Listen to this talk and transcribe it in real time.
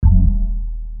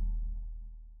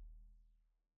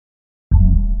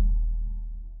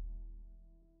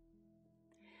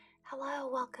Hello,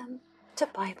 welcome to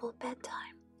Bible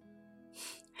Bedtime.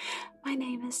 My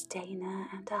name is Dana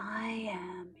and I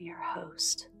am your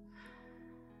host.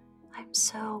 I'm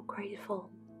so grateful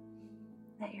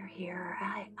that you're here.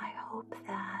 I hope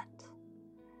that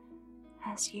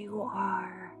as you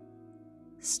are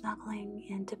snuggling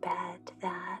into bed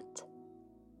that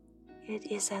it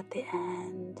is at the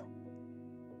end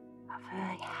of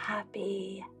a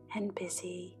happy and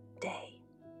busy day.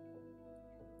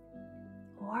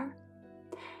 Or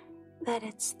that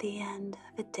it's the end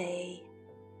of a day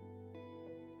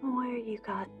where you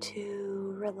got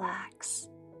to relax,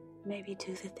 maybe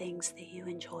do the things that you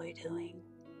enjoy doing.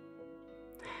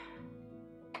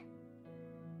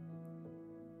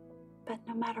 But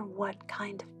no matter what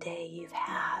kind of day you've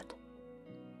had,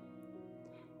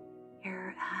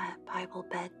 you're at Bible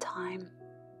Bedtime.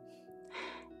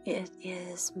 It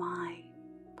is my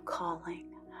calling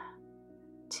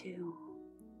to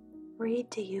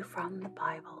read to you from the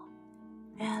Bible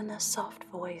in a soft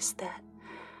voice that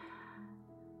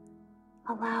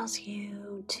allows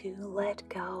you to let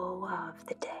go of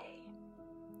the day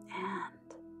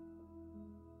and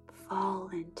fall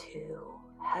into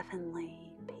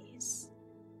heavenly peace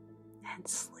and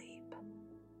sleep.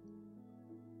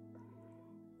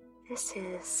 This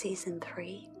is season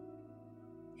 3.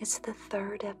 It's the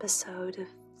 3rd episode of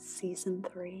season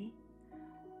 3.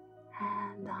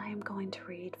 And I am going to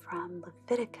read from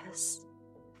Leviticus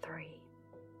 3.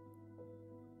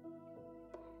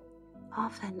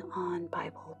 Often on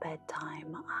Bible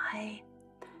Bedtime, I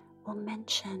will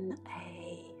mention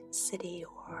a city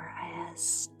or a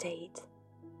state,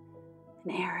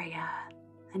 an area,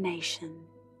 a nation,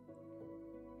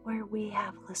 where we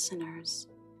have listeners.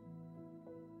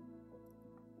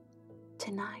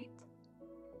 Tonight,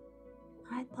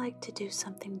 I'd like to do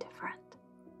something different.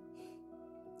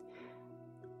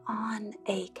 On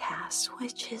Acast,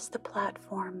 which is the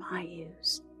platform I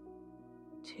use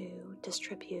to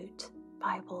distribute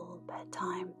Bible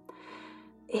Bedtime,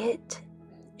 it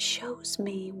shows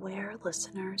me where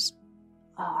listeners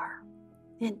are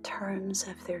in terms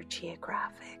of their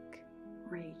geographic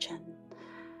region.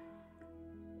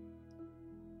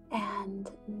 And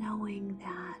knowing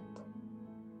that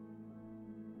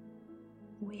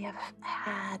we have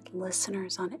had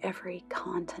listeners on every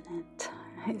continent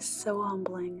is so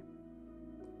humbling.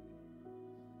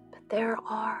 But there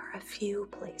are a few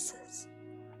places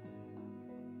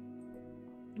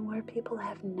where people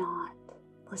have not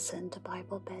listened to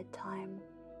Bible Bedtime.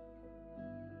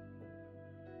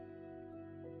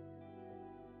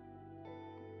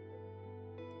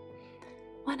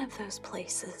 One of those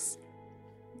places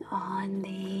on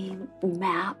the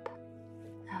map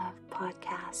of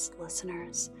podcast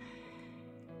listeners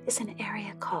is an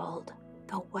area called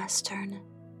the Western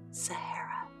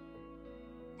Sahara.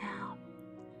 Now,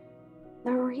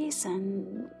 the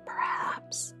reason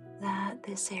perhaps that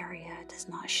this area does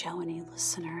not show any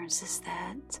listeners is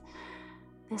that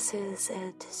this is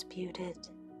a disputed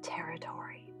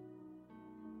territory.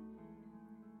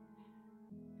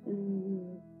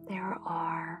 There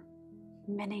are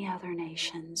many other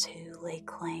nations who lay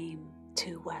claim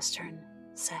to Western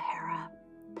Sahara.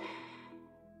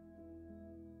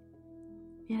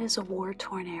 It is a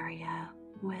war-torn area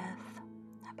with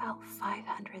about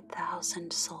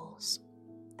 500,000 souls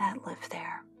that live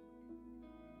there.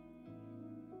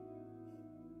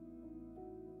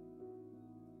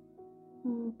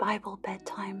 Bible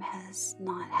Bedtime has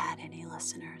not had any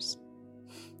listeners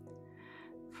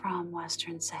from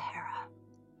Western Sahara.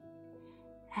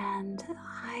 And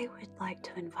I would like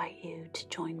to invite you to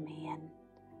join me in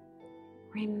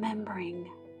remembering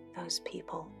those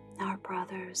people, our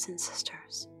brothers and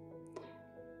sisters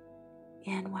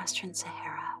in Western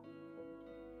Sahara,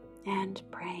 and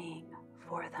praying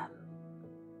for them.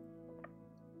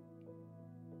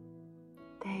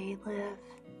 They live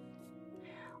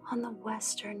on the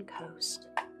western coast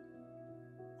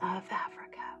of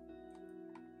Africa.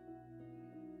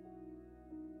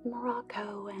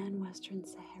 Morocco and Western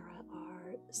Sahara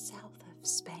are south of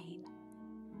Spain,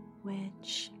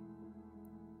 which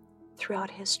throughout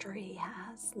history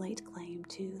has laid claim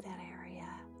to that area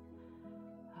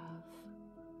of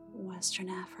Western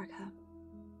Africa.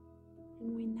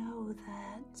 And we know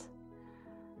that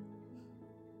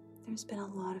there's been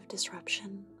a lot of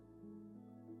disruption,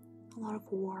 a lot of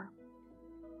war,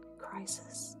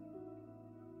 crisis,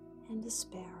 and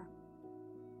despair.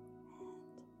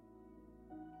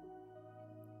 And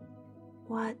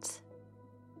what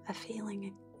a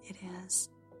feeling it is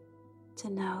to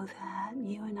know that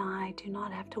you and I do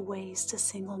not have to waste a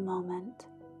single moment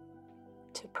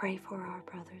to pray for our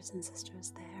brothers and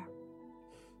sisters there.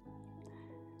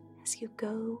 As you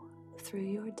go through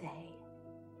your day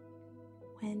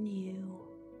when you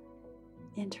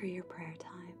enter your prayer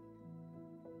time.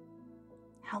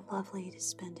 How lovely to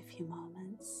spend a few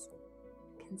moments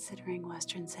considering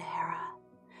Western Sahara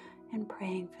and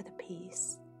praying for the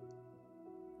peace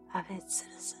of its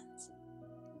citizens.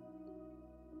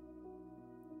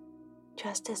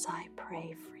 Just as I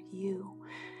pray for you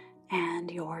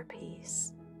and your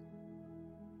peace,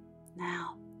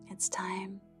 now it's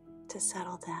time to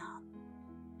settle down.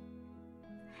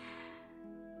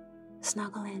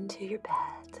 Snuggle into your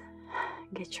bed,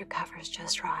 get your covers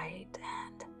just right,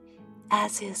 and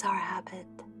as is our habit,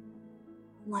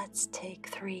 let's take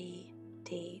 3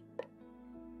 deep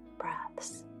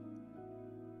breaths.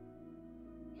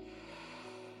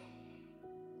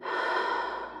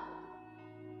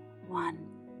 One,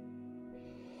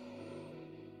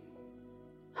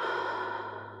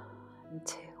 and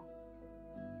 2,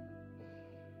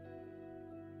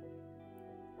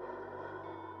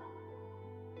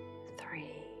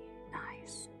 3.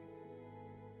 Nice.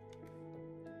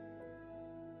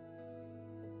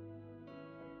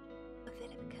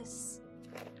 Leviticus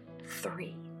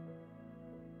 3.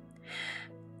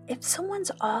 If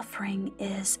someone's offering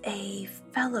is a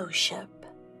fellowship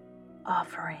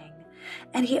offering,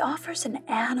 and he offers an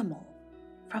animal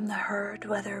from the herd,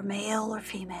 whether male or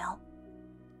female,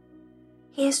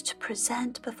 he is to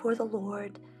present before the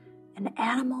Lord an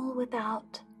animal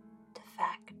without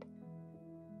defect.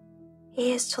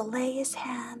 He is to lay his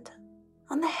hand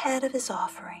on the head of his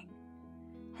offering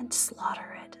and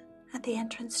slaughter it at the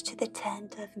entrance to the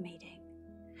tent of meeting.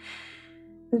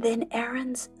 Then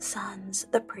Aaron's sons,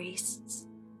 the priests,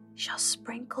 shall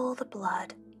sprinkle the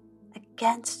blood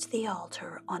against the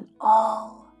altar on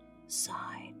all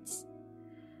sides.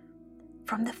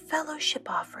 From the fellowship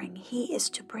offering, he is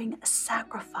to bring a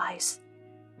sacrifice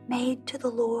made to the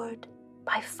Lord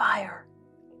by fire.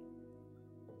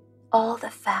 All the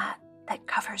fat that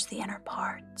covers the inner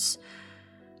parts,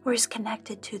 or is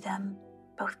connected to them,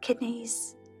 both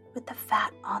kidneys with the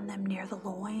fat on them near the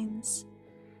loins,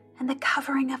 and the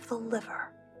covering of the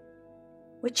liver,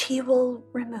 which he will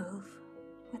remove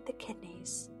with the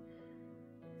kidneys.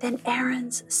 Then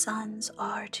Aaron's sons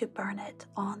are to burn it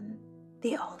on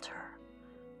the altar,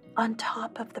 on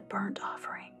top of the burnt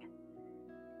offering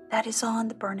that is on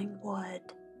the burning wood,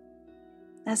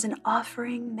 as an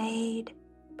offering made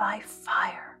by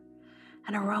fire,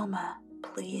 an aroma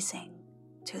pleasing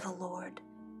to the Lord.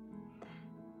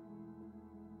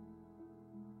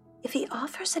 If he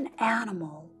offers an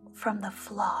animal from the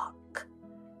flock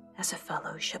as a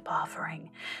fellowship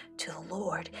offering to the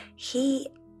Lord, he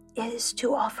is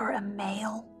to offer a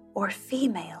male or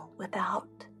female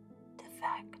without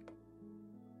defect.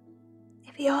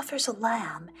 If he offers a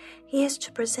lamb, he is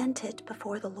to present it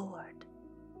before the Lord.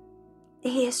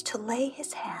 He is to lay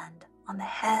his hand on the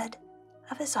head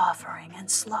of his offering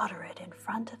and slaughter it in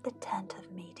front of the tent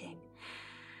of meeting.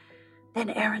 Then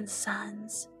Aaron's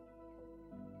sons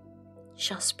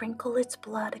shall sprinkle its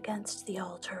blood against the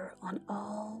altar on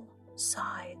all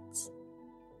sides.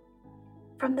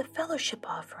 From the fellowship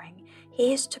offering,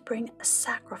 he is to bring a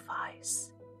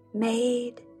sacrifice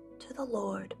made to the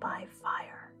Lord by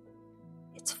fire.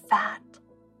 Its fat,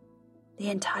 the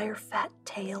entire fat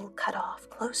tail cut off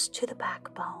close to the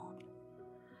backbone,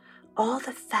 all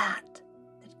the fat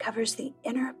that covers the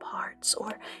inner parts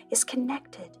or is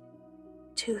connected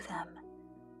to them,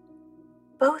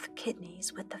 both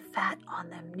kidneys with the fat on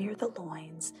them near the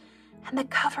loins, and the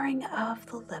covering of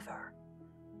the liver,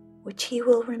 which he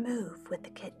will remove with the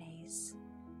kidneys.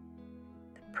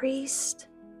 The priest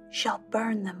shall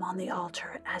burn them on the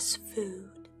altar as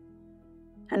food,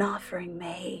 an offering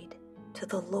made to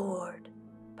the Lord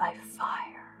by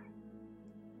fire.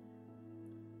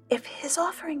 If his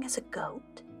offering is a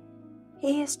goat,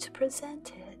 he is to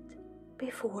present it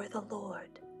before the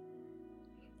Lord.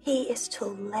 He is to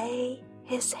lay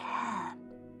his hand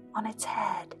on its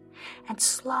head and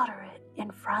slaughter it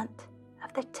in front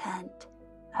of the tent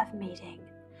of meeting.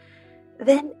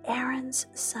 Then Aaron's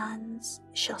sons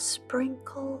shall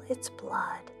sprinkle its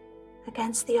blood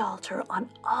against the altar on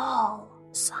all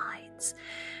sides.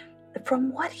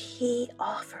 From what he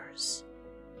offers,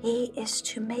 he is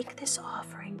to make this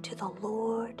offering to the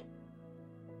Lord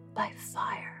by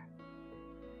fire.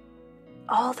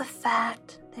 All the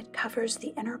fat that covers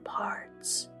the inner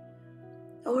parts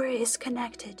or is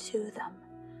connected to them,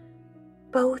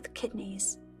 both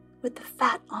kidneys with the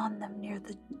fat on them near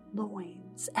the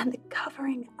loins, and the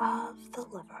covering of the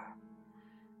liver,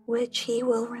 which he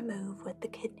will remove with the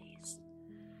kidneys.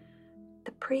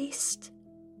 The priest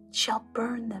shall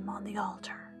burn them on the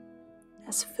altar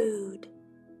as food,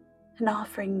 an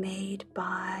offering made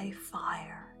by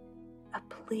fire. a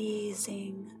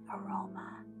pleasing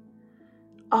aroma.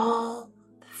 All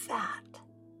the fat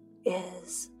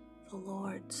is the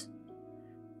Lord's.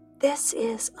 This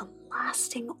is a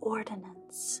lasting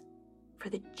ordinance for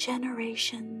the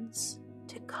generations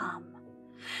to come.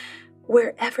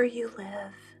 Wherever you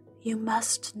live, you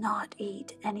must not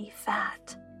eat any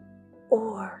fat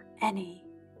or any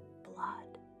blood.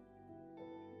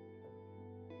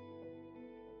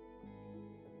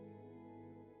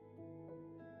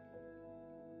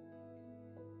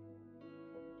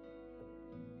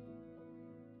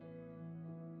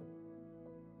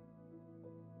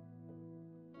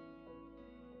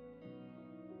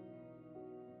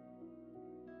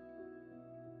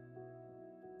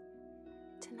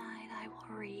 Tonight I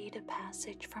will read a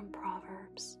passage from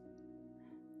Proverbs.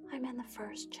 I'm in the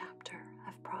first chapter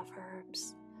of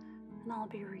Proverbs, and I'll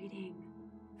be reading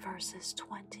verses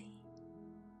 20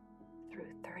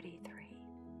 through 33.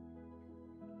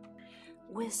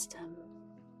 Wisdom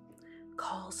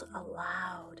calls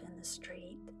aloud in the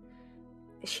street.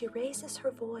 She raises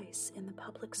her voice in the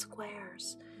public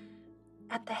squares.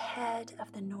 At the head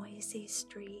of the noisy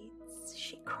streets,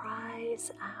 she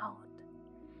cries out.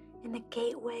 In the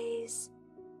gateways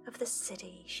of the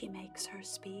city, she makes her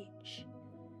speech.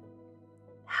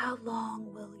 How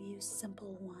long will you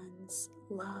simple ones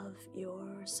love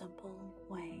your simple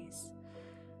ways?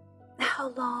 How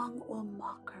long will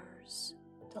mockers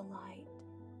delight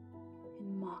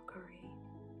in mockery,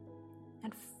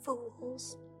 and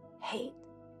fools hate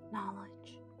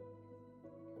knowledge?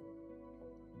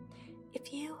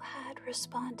 If you had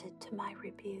responded to my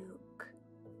rebuke,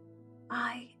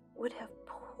 I would have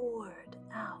poured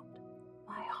out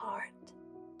my heart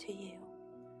to you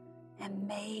and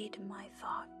made my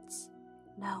thoughts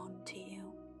known to you.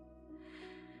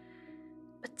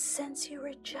 But since you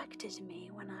rejected me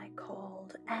when I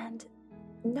called, and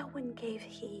no one gave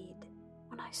heed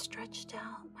when I stretched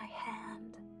out my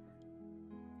hand,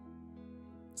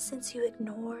 since you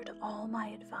ignored all my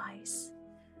advice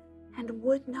and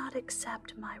would not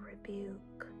accept my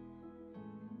rebuke,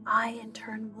 I in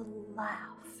turn will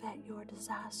laugh at your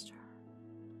disaster.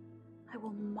 I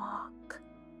will mock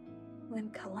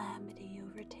when calamity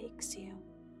overtakes you.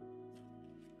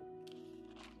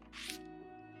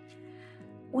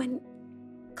 When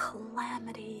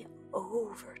calamity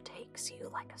overtakes you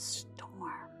like a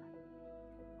storm,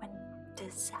 when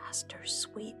disaster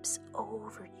sweeps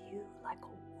over you like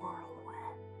a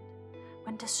whirlwind,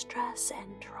 when distress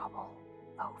and trouble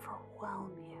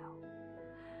overwhelm you,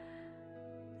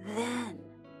 then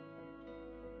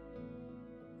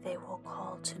they will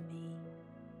call to me,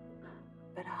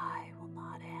 but I will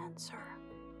not answer.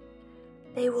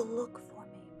 They will look for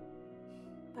me,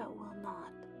 but will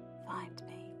not find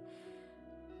me,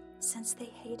 since they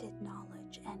hated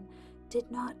knowledge and did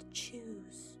not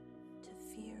choose to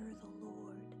fear the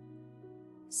Lord,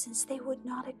 since they would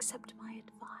not accept my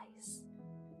advice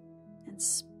and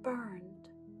spurned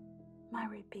my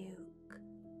rebuke.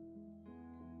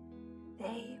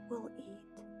 They will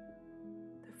eat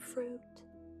the fruit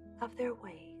of their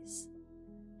ways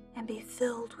and be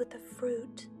filled with the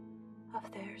fruit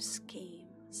of their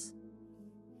schemes.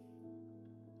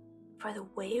 For the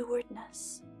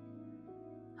waywardness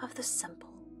of the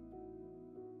simple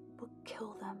will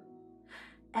kill them,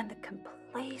 and the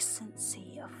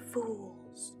complacency of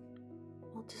fools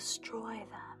will destroy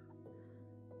them.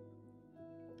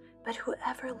 But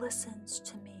whoever listens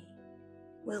to me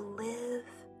will live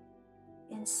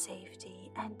in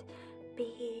safety and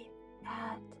be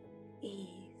at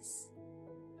ease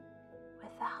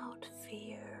without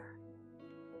fear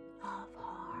of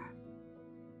harm.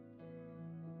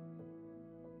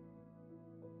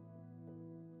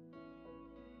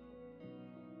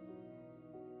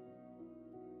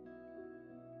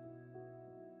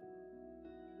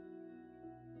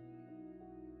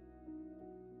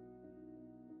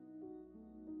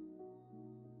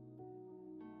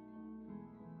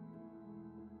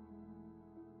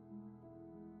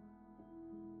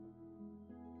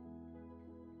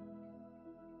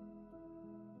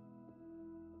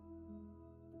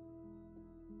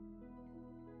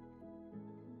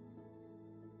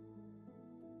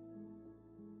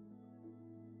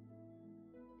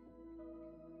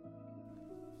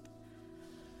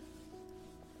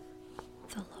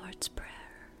 The Lord's Prayer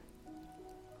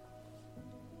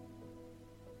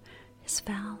is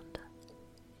found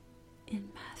in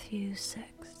Matthew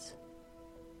 6.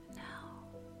 Now,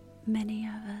 many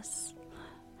of us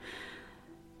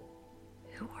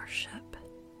who worship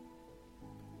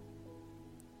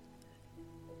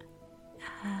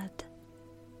add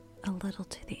a little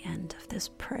to the end of this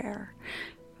prayer,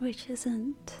 which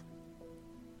isn't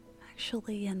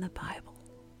actually in the Bible,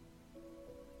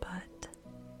 but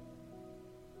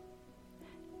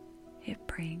it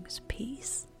brings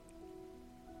peace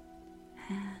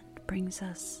and brings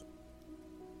us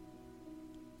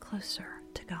closer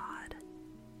to God.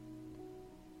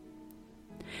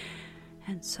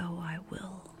 And so I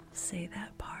will say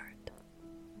that part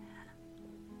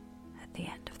at the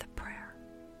end of the prayer.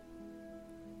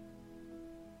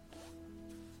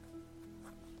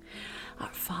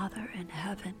 Our Father in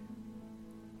heaven,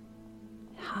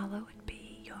 hallowed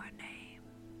be your name.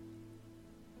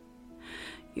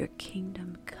 Your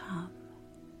kingdom come.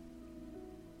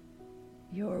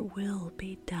 Your will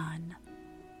be done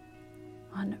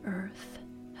on earth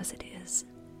as it is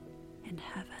in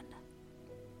heaven.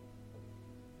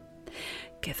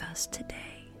 Give us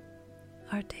today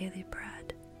our daily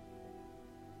bread.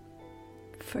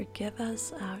 Forgive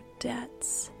us our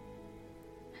debts,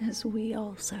 as we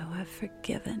also have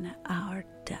forgiven our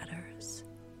debtors.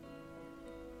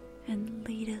 And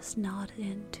lead us not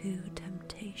into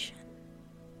temptation,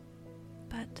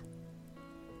 but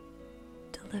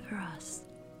deliver us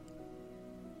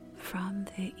from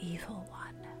the evil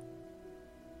one.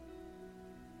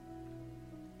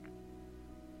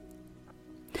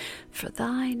 For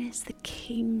thine is the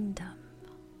kingdom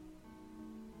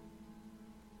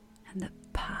and the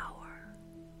power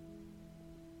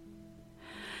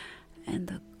and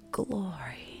the glory